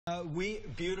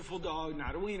Beautiful dog,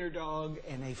 not a wiener dog,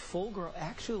 and a full-grown,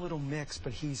 actually a little mix,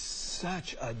 but he's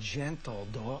such a gentle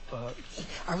dog.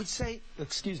 I would say,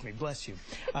 excuse me, bless you.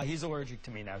 He's allergic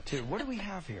to me now, too. What do we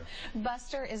have here?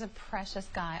 Buster is a precious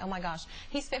guy. Oh, my gosh.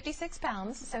 He's 56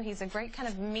 pounds, so he's a great kind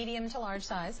of medium to large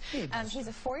size. Hey, he's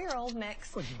a 4-year-old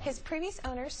mix. His previous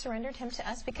owners surrendered him to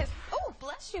us because, oh,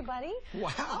 bless you, buddy. Wow.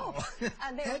 Oh,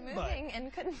 they were moving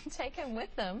and couldn't take him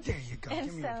with them. There you go.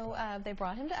 And so they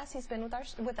brought him to us. He's been with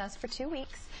us for 2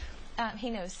 weeks. He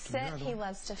knows sit. He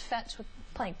loves to fetch with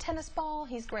playing tennis ball.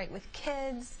 He's great with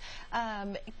kids.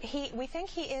 We think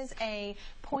he is a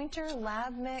pointer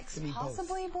lab mix,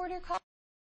 possibly border collie.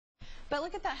 But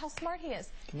look at that, how smart he is.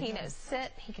 He knows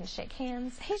sit, he can shake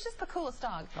hands. He's just the coolest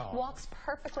dog. Aww. Walks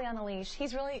perfectly on a leash.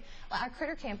 He's really, our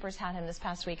critter campers had him this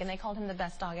past week, and they called him the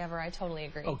best dog ever. I totally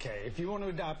agree. Okay, if you want to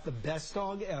adopt the best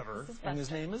dog ever, and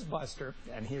his name is Buster,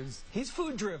 and he's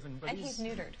food driven, but he's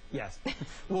neutered. Yes.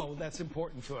 Well, that's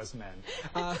important to us men.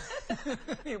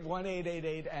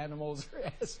 1-888-ANIMALS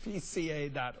or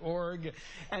spca.org,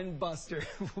 and Buster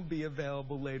will be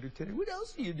available later today. What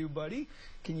else do you do, buddy?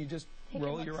 Can you just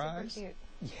roll your eyes? Cute.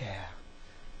 Yeah.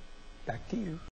 Back to you.